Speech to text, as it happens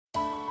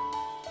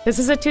This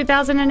is a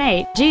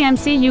 2008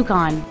 GMC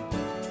Yukon.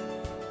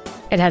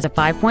 It has a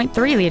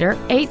 5.3-liter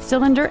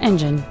 8-cylinder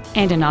engine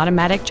and an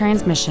automatic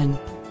transmission.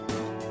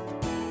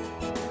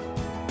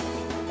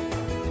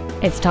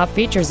 Its top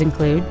features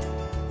include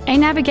a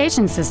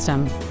navigation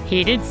system,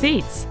 heated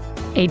seats,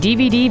 a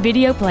DVD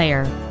video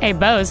player, a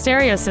Bose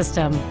stereo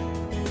system,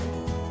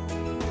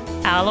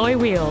 alloy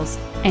wheels,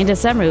 and a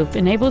sunroof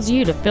enables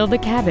you to fill the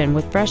cabin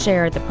with fresh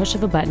air at the push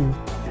of a button.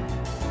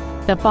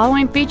 The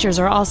following features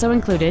are also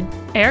included: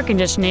 air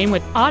conditioning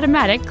with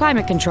automatic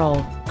climate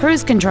control,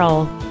 cruise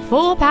control,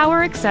 full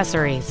power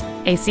accessories,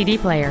 a CD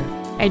player,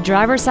 a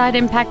driver's side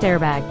impact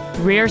airbag,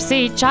 rear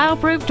seat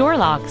child-proof door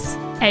locks,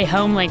 a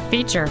home link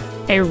feature,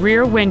 a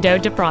rear window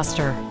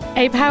defroster,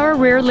 a power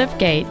rear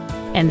liftgate,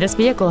 and this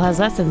vehicle has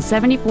less than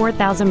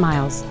 74,000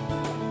 miles.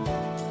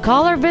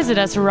 Call or visit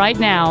us right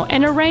now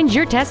and arrange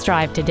your test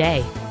drive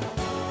today.